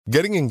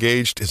Getting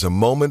engaged is a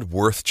moment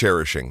worth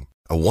cherishing.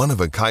 A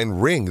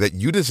one-of-a-kind ring that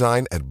you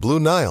design at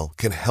Blue Nile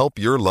can help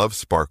your love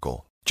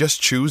sparkle.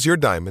 Just choose your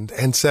diamond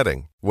and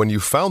setting. When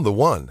you've found the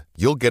one,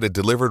 you'll get it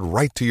delivered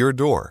right to your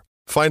door.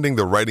 Finding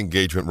the right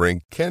engagement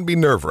ring can be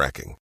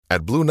nerve-wracking.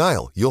 At Blue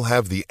Nile, you'll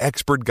have the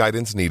expert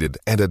guidance needed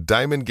and a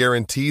diamond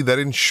guarantee that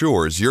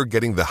ensures you're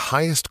getting the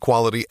highest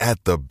quality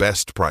at the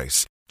best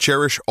price.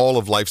 Cherish all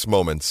of life's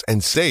moments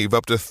and save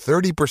up to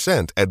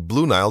 30% at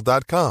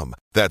BlueNile.com.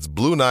 That's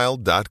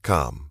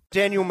BlueNile.com.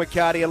 Daniel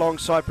McCarty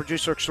alongside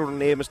producer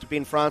extraordinaire Mr.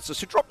 Ben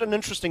Francis, who dropped an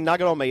interesting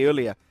nugget on me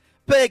earlier.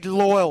 Big,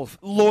 loyal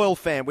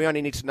fan. We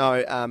only need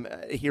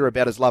to hear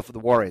about his love for the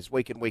Warriors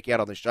week in, week out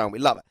on the show, and we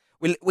love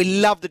it. We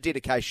love the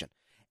dedication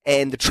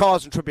and the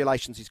trials and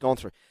tribulations he's gone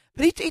through.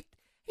 But he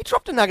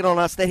dropped a nugget on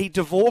us that he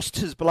divorced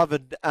his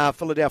beloved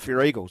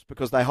Philadelphia Eagles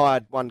because they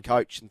hired one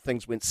coach and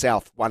things went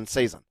south one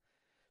season.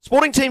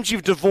 Sporting teams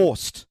you've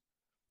divorced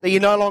that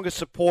you no longer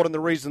support and the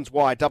reasons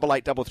why,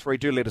 8833,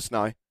 do let us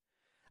know.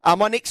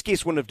 My next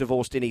guest wouldn't have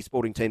divorced any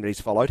sporting team that he's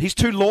followed. He's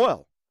too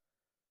loyal.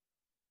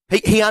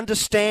 He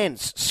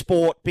understands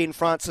sport. Ben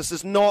Francis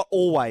is not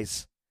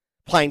always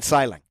plain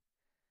sailing.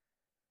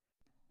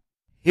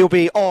 He'll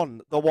be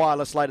on the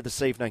wireless later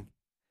this evening.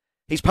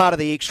 He's part of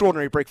the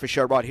Extraordinary Breakfast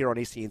Show right here on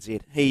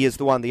SENZ. He is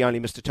the one, the only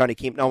Mr. Tony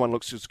Kemp. No one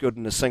looks as good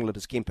in a singlet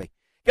as Kempy.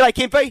 G'day,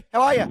 Kempy.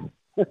 How are you?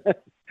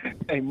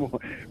 Hey,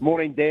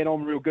 morning, Dan.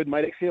 I'm real good,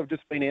 mate. Actually, I've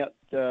just been out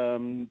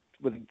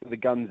with the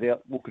guns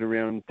out, walking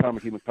around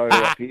Tamaki Makaurau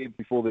up here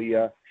before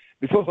the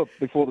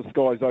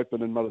skies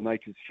open and Mother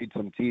Nature's shed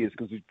some tears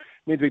because there's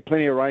meant to be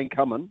plenty of rain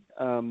coming.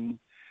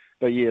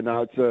 But yeah,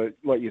 no, it's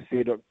like you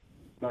said,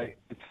 mate.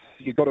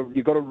 You've got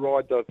to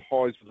ride the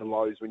highs with the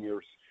lows when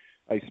you're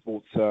a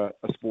sport to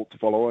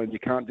follow, and you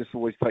can't just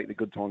always take the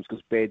good times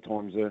because bad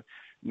times are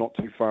not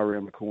too far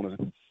around the corner.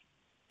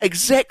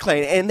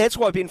 Exactly, and that's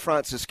why Ben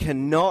Francis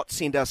cannot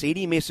send us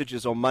any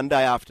messages on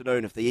Monday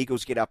afternoon if the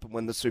Eagles get up and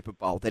win the Super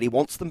Bowl, that he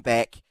wants them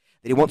back,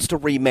 that he wants to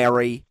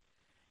remarry.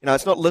 You know,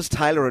 it's not Liz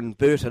Taylor and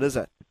Burton, is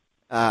it?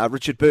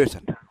 Richard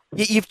Burton.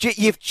 You've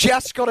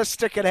just got to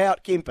stick it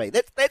out, Kempy.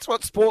 That's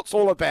what sport's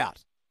all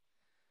about.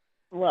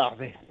 Well,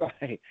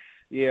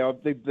 yeah,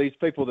 these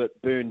people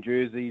that burn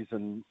jerseys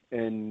and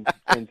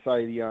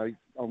say, you know,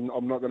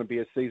 I'm not going to be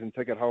a season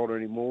ticket holder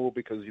anymore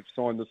because you've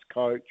signed this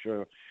coach.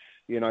 Or,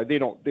 you know, they're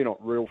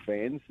not real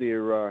fans.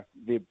 They're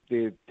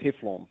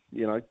Teflon.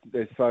 You know,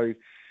 so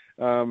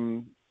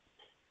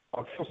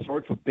I feel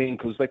sorry for Ben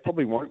because they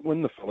probably won't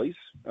win the Phillies.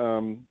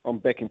 I'm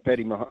backing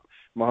Paddy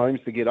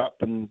Mahomes to get up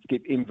and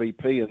get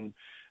MVP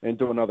and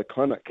do another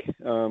clinic.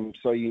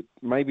 So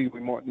maybe we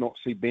might not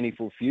see Benny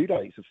for a few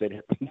days if that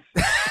happens.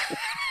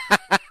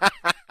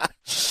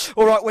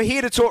 All right, we're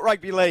here to talk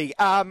rugby league.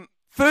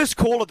 First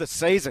call of the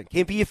season.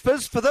 Kempy, you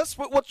fizzed for this?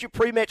 What's your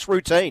pre-match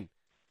routine?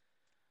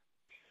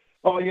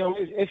 Oh, yeah, I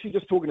was actually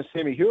just talking to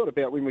Sammy Hewitt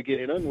about when we're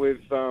getting in.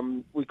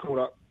 We caught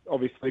up.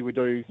 Obviously, we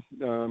do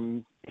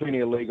plenty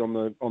of league on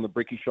the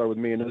Bricky show with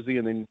me and Izzy,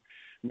 and then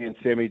me and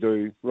Sammy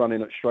do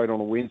running it straight on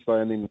a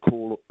Wednesday and then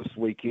call it this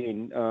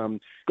weekend. Got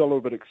a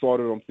little bit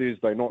excited on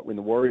Thursday night when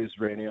the Warriors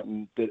ran out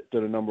and did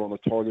a number on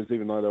the Tigers,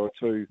 even though they were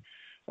two,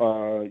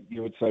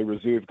 you would say,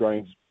 reserve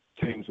grades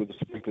teams with a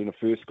sprinkling of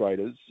first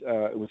graders.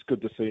 It was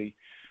good to see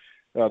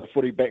the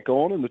footy back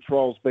on and the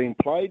trials being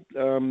played.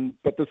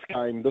 But this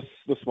game,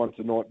 this one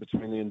tonight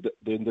between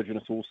the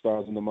Indigenous All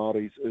Stars and the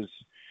Māoris is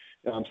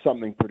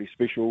something pretty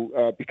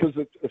special because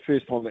it's the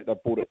first time that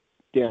they've brought it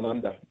down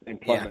under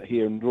and playing it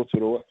here in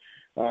Rotorua.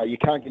 You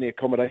can't get any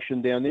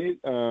accommodation down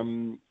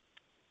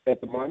there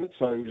at the moment,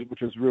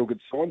 which is real good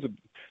signs.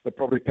 They'll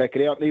probably pack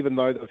it out. And even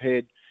though they've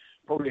had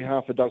probably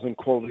half a dozen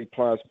quality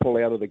players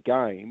pull out of the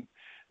game,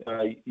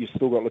 you've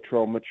still got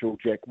Latrell Mitchell,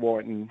 Jack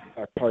White and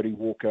Cody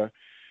Walker,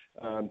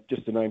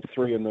 just to name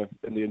three in the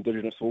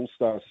Indigenous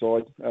All-Star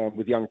side,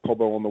 with young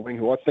Pobbo on the wing,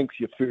 who I think is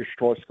your first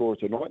try scorer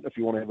tonight. If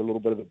you want to have a little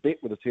bit of a bet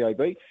with a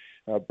TAB,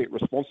 bet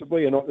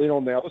responsibly. And then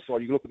on the other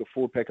side, you look at the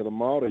forward pack of the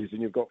Māoris,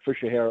 and you've got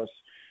Fisher Harris,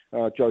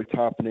 Joe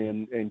Tarpany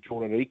and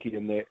Jordan Iki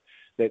in that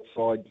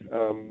side.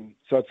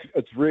 So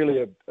it's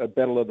really a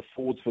battle of the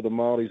forwards for the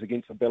Māoris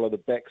against a battle of the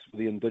backs for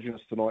the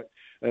Indigenous tonight,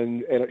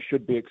 and it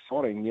should be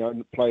exciting. You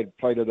know, played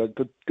at a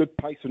good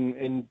pace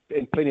and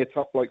plenty of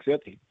tough blokes out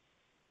there.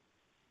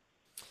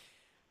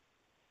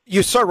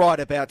 You're so right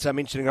about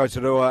mentioning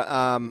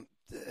Rotorua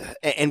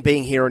and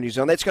being here in New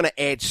Zealand. That's going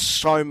to add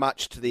so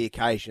much to the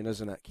occasion,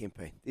 isn't it,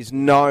 Kempe? There's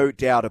no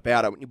doubt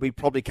about it. We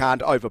probably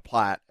can't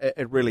overplay it.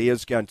 It really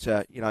is going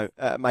to,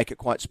 make it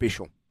quite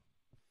special.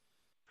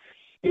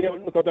 Yeah,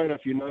 look, I don't know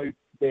if you know,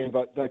 Dan,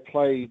 but they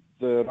play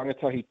the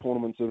rangatahi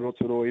tournaments at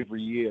Rotorua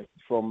every year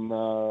from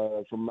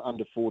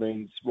under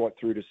 14s right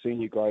through to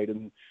senior grade.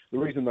 And the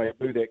reason they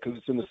do that, because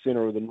it's in the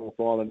centre of the North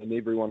Island and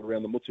everyone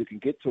around the Mutu can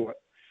get to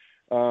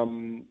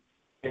it.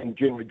 And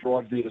generally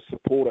drive there to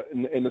support it.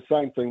 And the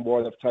same thing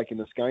why they've taken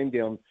this game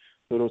down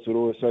to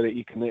Rotorua, so that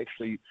you can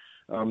actually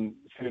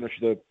furnish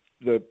the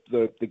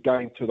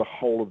game to the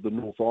whole of the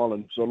North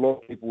Island. So a lot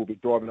of people will be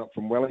driving up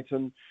from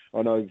Wellington.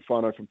 I know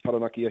whānau from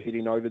Taranaki are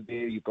heading over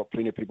there. You've got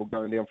plenty of people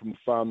going down from the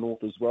far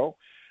north as well.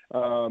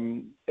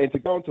 And to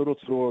go into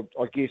Rotorua,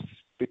 I guess,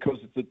 because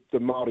the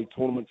Māori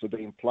tournaments are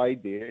being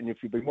played there, and if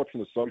you've been watching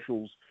the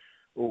socials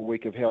all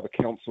week of how the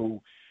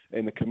council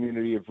and the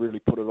community have really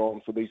put it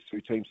on for these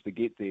two teams to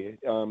get there,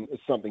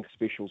 it's something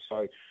special.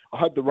 So I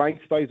hope the rain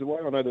stays away.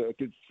 I know that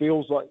it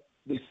feels like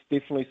there's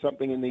definitely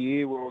something in the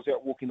air where I was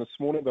out walking this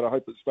morning, but I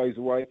hope it stays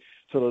away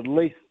till at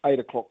least 8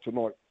 o'clock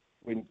tonight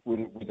when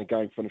the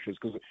game finishes.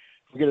 Because if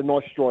we get a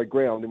nice dry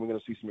ground, then we're going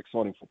to see some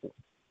exciting football.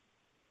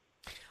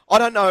 I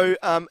don't know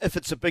if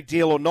it's a big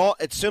deal or not.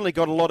 It's certainly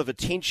got a lot of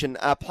attention.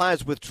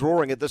 Players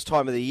withdrawing at this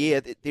time of the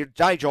year, their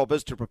day job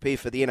is to prepare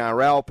for the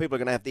NRL. People are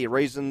going to have their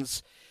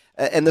reasons.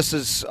 And this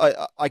is,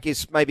 I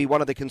guess, maybe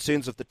one of the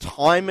concerns of the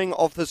timing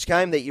of this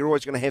game, that you're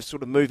always going to have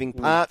sort of moving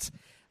parts.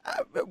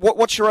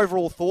 What's your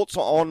overall thoughts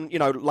on,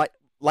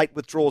 late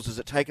withdrawals? Has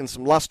it taken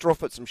some lustre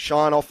off it, some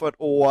shine off it,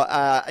 or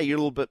are you a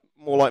little bit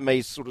more like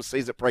me, sort of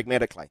sees it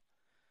pragmatically?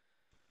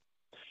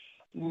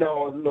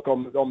 No, look,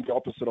 I'm the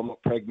opposite. I'm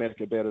not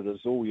pragmatic about it at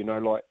all.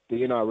 Like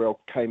the NRL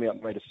came out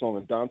and made a song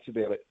and dance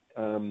about it,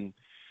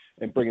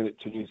 and bringing it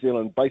to New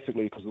Zealand,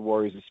 basically because the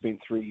Warriors have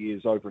spent 3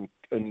 years over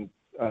in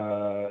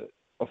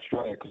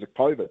Australia because of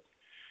COVID.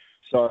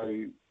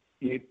 So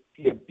you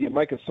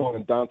make a song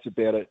and dance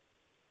about it.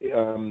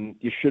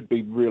 You should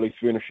be really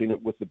furnishing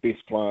it with the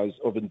best players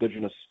of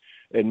Indigenous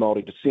and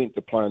Māori descent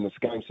to play in this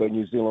game. So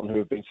New Zealand, who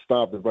have been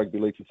starved of rugby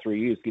league for 3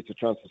 years, gets a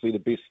chance to see the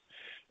best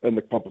in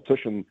the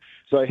competition.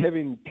 So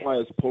having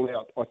players pull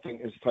out, I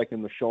think, has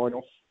taken the shine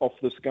off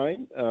this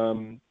game.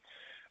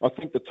 I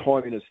think the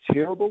timing is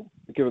terrible,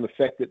 given the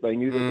fact that they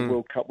knew that the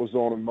World Cup was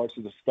on and most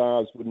of the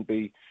stars wouldn't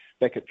be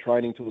back at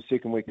training till the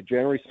second week of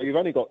January. So you've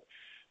only got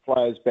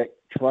players back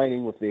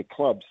training with their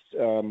clubs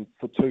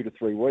for 2 to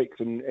 3 weeks.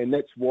 And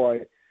that's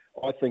why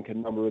I think a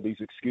number of these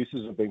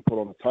excuses have been put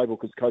on the table,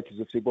 because coaches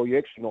have said, well, you're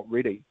actually not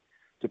ready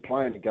to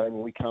play in a game and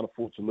we can't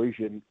afford to lose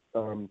you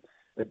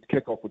at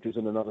kickoff, which is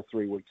in another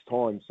 3 weeks'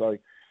 time. So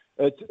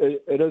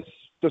it is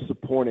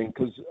disappointing,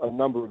 because a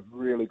number of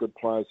really good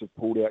players have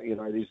pulled out.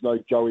 There's no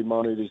Joey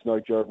Manu, there's no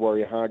Jared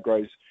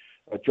Warrior-Hargraves,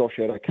 Josh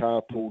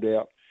Adokar pulled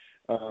out.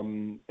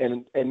 And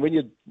when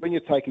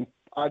you're taking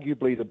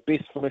arguably the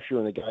best finisher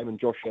in the game, and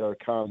Josh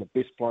Adokar, and the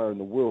best player in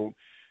the world,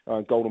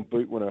 Golden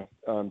Boot winner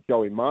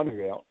Joey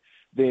Manu out,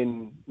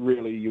 then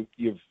really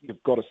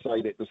you've got to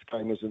say that this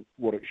game isn't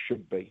what it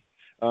should be.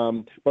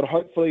 But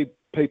hopefully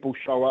people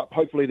show up.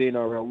 Hopefully the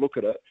NRL look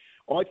at it.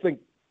 I think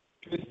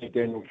personally,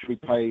 Daniel,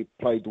 should be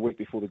played the week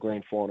before the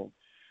grand final.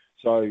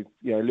 So,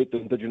 let the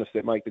Indigenous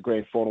that make the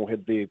grand final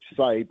have their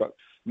say, but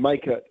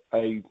make it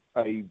a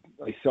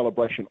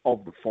celebration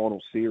of the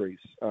final series.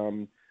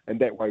 And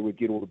that way we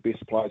get all the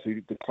best players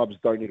who the clubs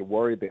don't need to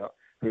worry about,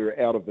 who are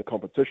out of the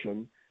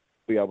competition,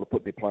 be able to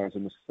put their players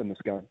in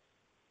this game.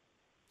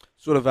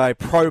 Sort of a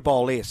Pro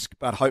Bowl-esque,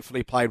 but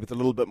hopefully played with a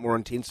little bit more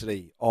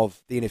intensity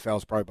of the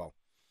NFL's Pro Bowl.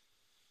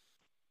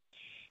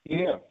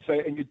 Yeah, so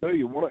and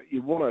you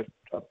want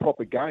a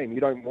proper game. You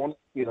don't want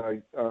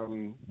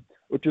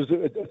which is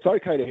it's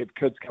okay to have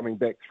kids coming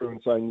back through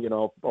and saying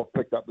I've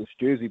picked up this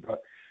jersey,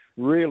 but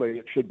really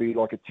it should be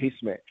like a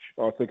test match.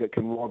 I think it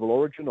can rival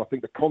Origin. I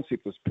think the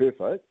concept is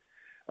perfect,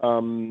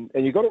 and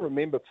you've got to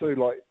remember too,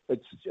 like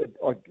it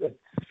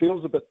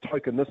feels a bit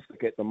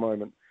tokenistic at the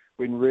moment,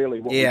 when really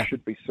what we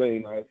should be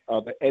seeing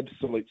are the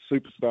absolute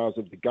superstars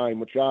of the game,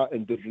 which are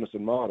Indigenous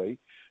and Māori,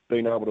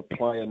 being able to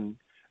play in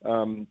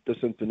this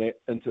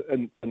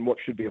in what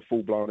should be a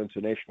full-blown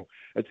international.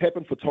 It's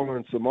happened for Tonga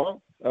and Samoa,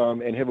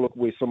 and have a look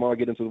where Samoa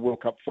get into the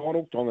World Cup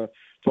final.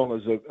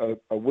 Tonga's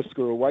a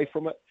whisker away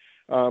from it.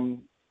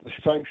 The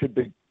same should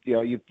be,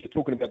 you're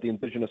talking about the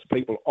Indigenous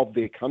people of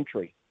their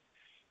country.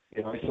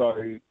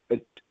 So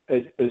it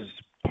is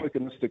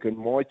tokenistic in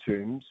my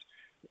terms,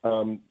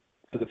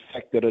 for the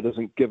fact that it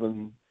isn't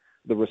given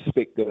the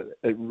respect that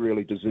it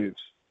really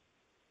deserves.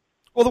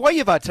 Well, the way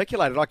you've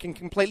articulated, I can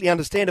completely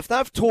understand. If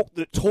they've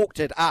talked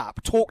it up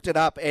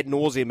ad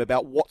nauseum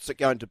about what's it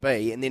going to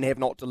be, and then have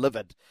not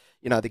delivered,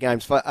 the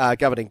game's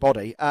governing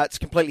body, it's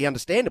completely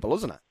understandable,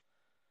 isn't it?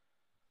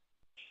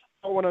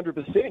 Oh,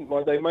 100%.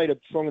 Like, they made a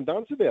song and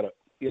dance about it.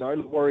 The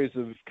Warriors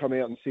have come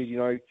out and said,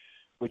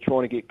 we're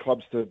trying to get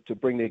clubs to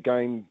bring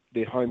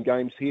their home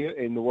games here,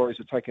 and the Warriors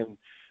have taken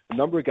a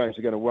number of games.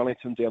 They're going to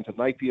Wellington, down to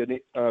Napier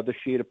this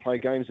year to play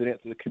games and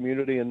out to the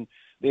community, and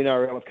the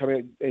NRL have come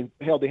out and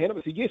held their hand up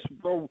and said, yes,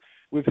 well,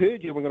 we've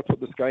heard you, we're going to put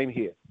this game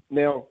here.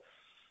 Now,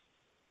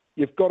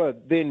 you've got to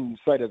then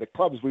say to the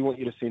clubs, we want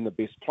you to send the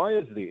best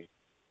players there.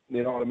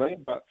 You know what I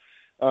mean? But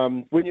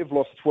when you've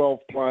lost 12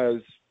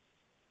 players,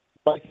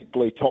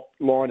 basically top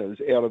liners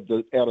out of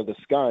this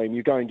game,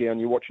 you're going down,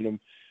 you're watching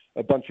them,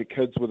 a bunch of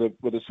kids with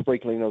a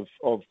sprinkling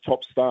of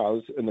top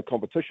stars in the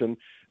competition.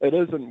 It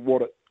isn't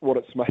what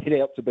it's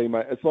made out to be,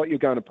 mate. It's like you're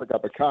going to pick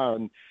up a car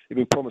and you've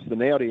been promised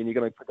an Audi and you're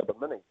going to pick up a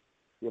Mini.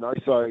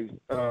 So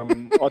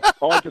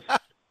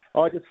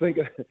I just think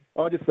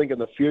in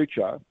the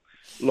future,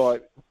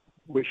 like,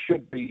 we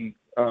should be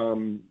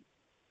paying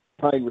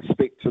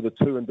respect to the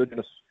two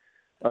Indigenous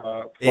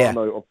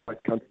whānau of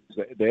both countries,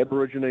 the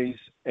Aborigines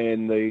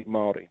and the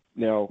Māori.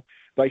 Now,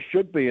 they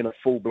should be in a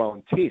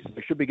full-blown test.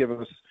 They should be given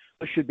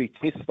this should be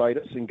test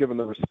status, and given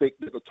the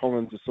respect that the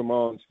Tongans, the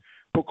Samoans,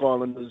 Cook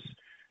Islanders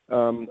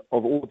of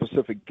all the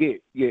Pacific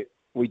get, yet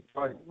we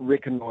don't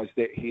recognise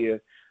that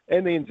here.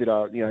 And the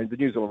NZR, the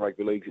New Zealand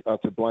Rugby League are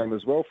to blame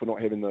as well for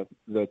not having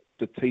the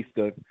teeth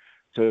to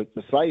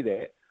say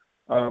that.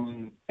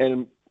 And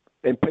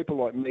people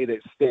like me that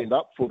stand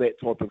up for that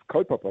type of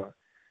kaupapa,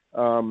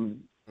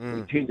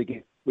 we tend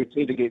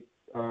to get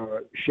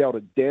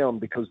shouted down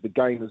because the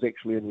game is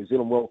actually in New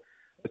Zealand. Well,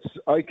 it's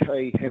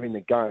okay having the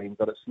game,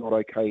 but it's not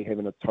okay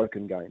having a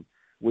token game.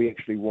 We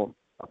actually want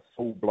a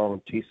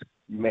full-blown test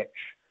match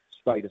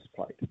status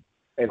played.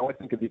 And I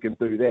think if you can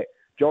do that,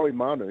 Joey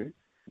Manu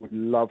would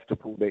love to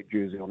pull that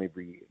jersey on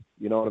every year.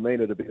 You know what I mean?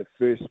 It'll be the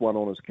first one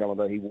on his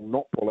calendar. He will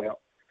not pull out.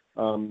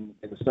 And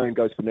the same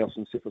goes for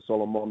Nelson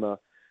Sefa-Solomona,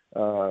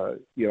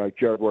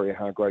 Jared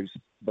Warrior-Hargraves.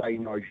 They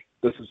know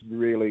this is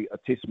really a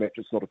test match.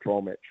 It's not a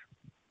trial match.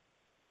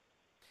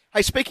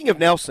 Hey, speaking of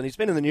Nelson, he's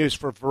been in the news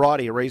for a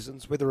variety of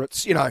reasons, whether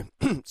it's,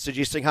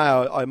 suggesting, hey,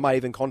 I may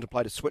even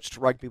contemplate a switch to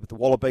rugby with the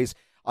Wallabies.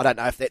 I don't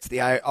know if that's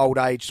the old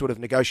age sort of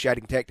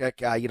negotiating tactic,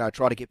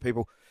 try to get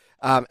people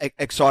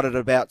excited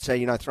about,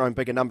 throwing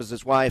bigger numbers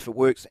his way. If it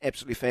works,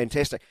 absolutely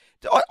fantastic.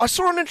 I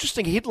saw an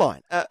interesting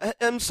headline,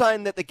 him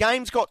saying that the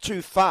game's got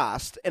too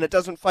fast and it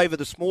doesn't favour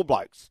the small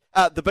blokes,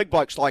 the big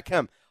blokes like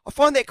him. I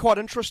find that quite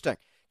interesting.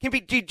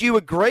 Did you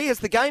agree? Has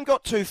the game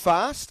got too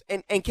fast?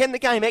 And can the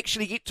game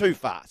actually get too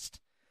fast?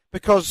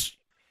 Because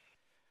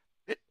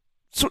it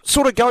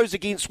sort of goes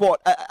against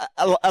what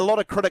a lot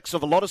of critics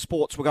of a lot of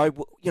sports will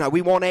go,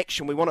 we want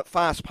action, we want it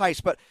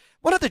fast-paced. But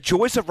one of the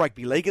joys of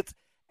rugby league,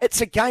 it's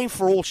a game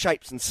for all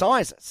shapes and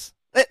sizes.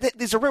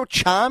 There's a real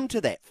charm to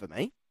that for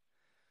me.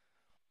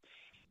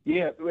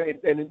 Yeah,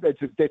 and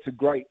that's a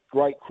great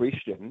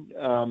question.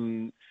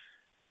 Can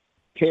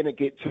it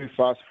get too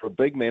fast for a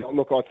big man?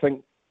 Look, I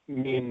think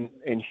men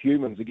and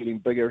humans are getting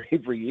bigger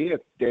every year,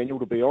 Daniel,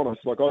 to be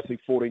honest. Like, I see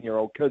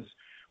 14-year-old kids.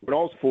 When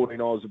I was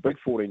 14, I was a big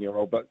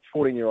 14-year-old, but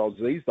 14-year-olds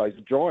these days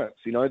are giants.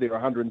 They're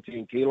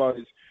 110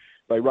 kilos.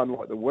 They run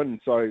like the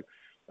wind. So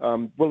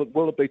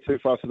will it be too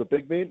fast for the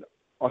big men?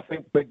 I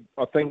think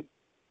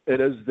it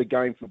is the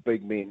game for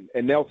big men.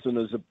 And Nelson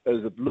is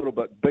a little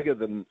bit bigger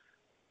than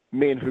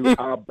men who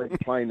are big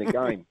playing the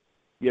game.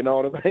 You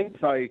know what I mean?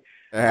 So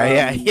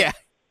yeah.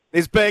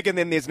 There's big and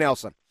then there's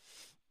Nelson.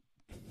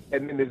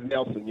 And then there's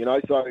Nelson,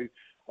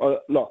 So,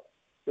 look,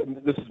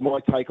 this is my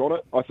take on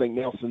it. I think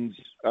Nelson's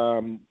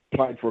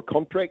playing for a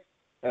contract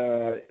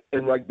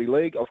in rugby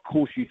league. Of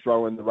course, you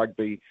throw in the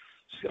rugby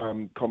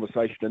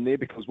conversation in there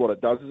because what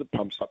it does is it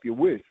pumps up your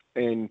worth.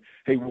 And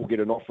he will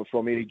get an offer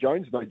from Eddie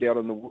Jones, no doubt,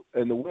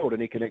 in the world,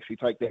 and he can actually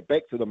take that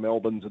back to the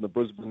Melbournes and the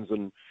Brisbanes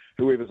and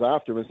whoever's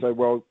after him and say,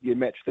 well, you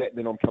match that,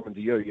 then I'm coming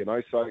to you.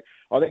 So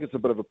I think it's a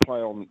bit of a play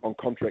on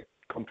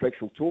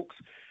contractual talks.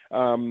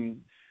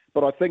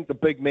 But I think the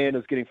big man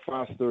is getting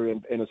faster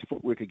and his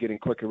footwork are getting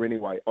quicker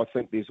anyway. I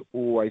think there's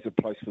always a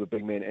place for the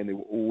big man, and there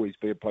will always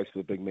be a place for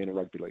the big man in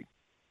rugby league.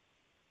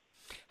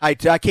 Hey,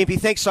 Kempy,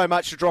 thanks so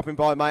much for dropping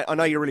by, mate. I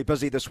know you're really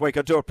busy this week.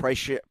 I do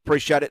appreciate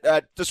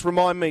it. Just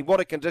remind me,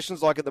 what are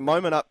conditions like at the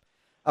moment up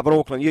in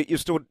Auckland? You're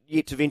still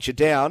yet to venture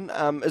down.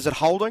 Is it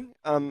holding?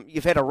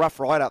 You've had a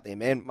rough ride up there,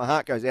 man. My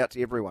heart goes out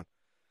to everyone.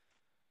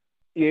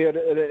 Yeah, and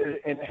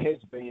it has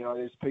been.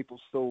 There's people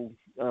still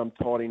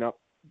tidying up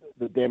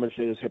the damage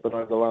that has happened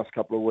over the last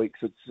couple of weeks.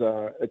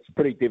 It's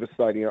pretty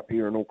devastating up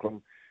here in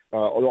Auckland.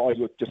 I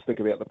just think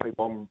about the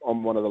people.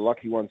 I'm one of the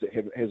lucky ones that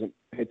hasn't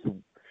had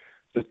to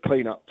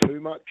clean up too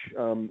much,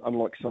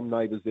 unlike some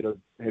neighbours that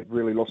have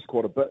really lost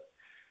quite a bit.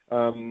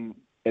 And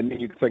then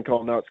you think,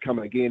 oh no, it's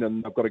coming again,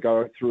 and I've got to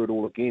go through it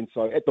all again.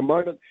 So at the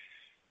moment,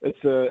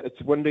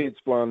 it's windy, it's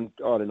blowing,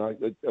 I don't know,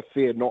 a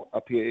fair knot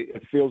up here.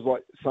 It feels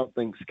like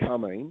something's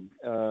coming,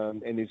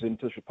 and there's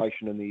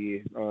anticipation in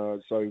the air.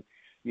 So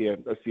yeah,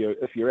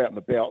 if you're out and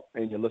about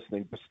and you're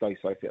listening, just stay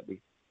safe out there.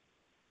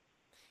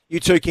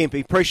 You too,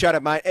 Kempy. Appreciate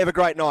it, mate. Have a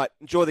great night.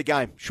 Enjoy the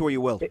game. Sure you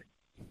will.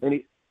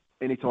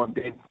 Anytime,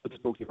 Dan. Good to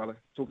talk to you, brother.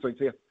 Talk soon.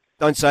 See you.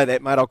 Don't say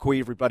that, mate. I'll call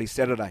you every bloody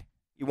Saturday.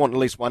 You want at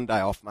least one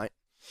day off, mate.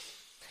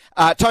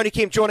 Tony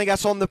Kemp joining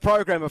us on the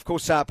program, of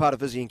course, part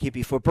of Izzy and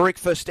Kempy for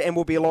breakfast, and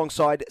we'll be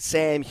alongside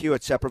Sam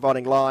Hewitt,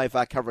 providing live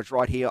coverage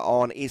right here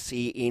on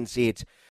SENZ